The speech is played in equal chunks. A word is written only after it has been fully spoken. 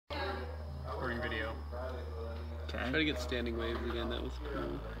Okay. Try to get standing waves again. That was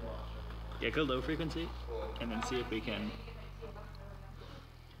cool. Yeah, go low frequency, and then see if we can.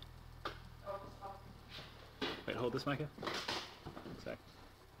 Wait, hold this, Micah. One sec.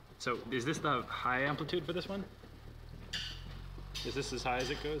 So, is this the high amplitude for this one? Is this as high as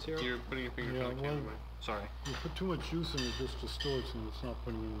it goes here? You're putting your finger on the camera. Sorry. You put too much juice in it, just distorts, and it's not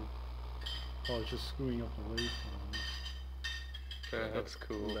putting in. Oh, it's just screwing up the waveform. Okay, that's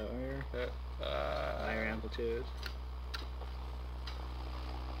cool. Lower. Higher amplitude.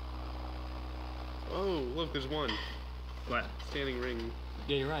 Oh, look, there's one. What? Standing ring.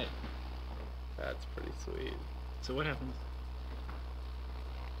 Yeah, you're right. That's pretty sweet. So what happens?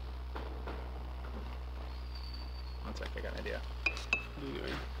 One sec, I got an idea. What are you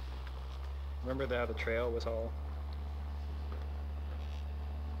doing? Remember how the trail was all...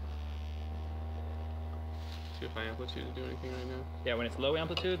 Too high amplitude to do anything right now? Yeah, when it's low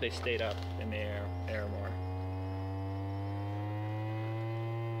amplitude, they stayed up in the air more.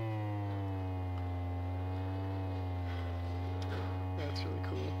 That's really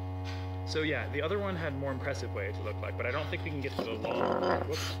cool. So yeah, the other one had more impressive waves to look like, but I don't think we can get to the long...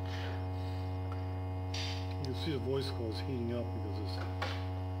 Whoops. You can see the voice coil is heating up because it's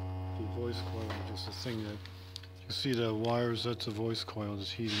the voice coil is just a thing that you see the wires. That's the voice coil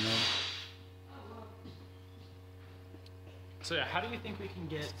is heating up. So yeah, how do you think we can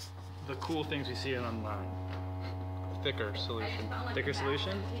get the cool things we see online? Thicker solution. Thicker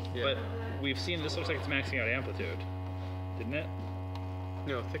solution? Yeah. But we've seen this looks like it's maxing out amplitude, didn't it?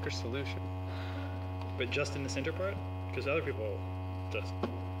 No, thicker solution. But just in the center part? Because other people just...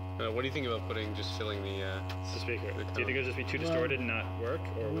 What do you think about just filling the speaker? The Do you think it'll just be too distorted and not work?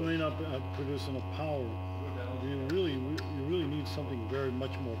 Or we may not produce enough power. You really need something very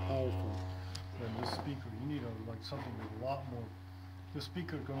much more powerful than this speaker. You need like something with a lot more. This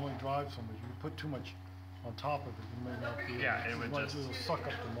speaker can only drive so much. You put too much on top of it, you may not be. Yeah, it would just. It'll suck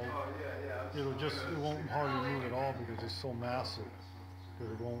up the motor. It won't hardly move at all because it's so massive. That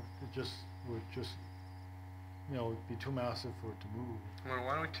it would it'd be too massive for it to move. Well,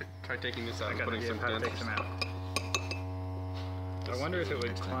 why don't we try taking this out and I putting some to take dents? some out. I wonder if it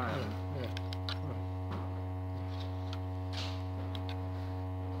would climb.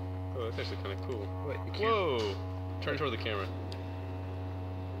 Oh, that's actually kind of cool. Wait, you can't. Whoa! Turn toward the camera.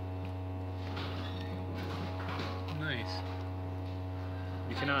 Nice.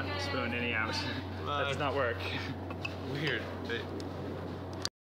 You cannot spoon any out. That does not work. Weird.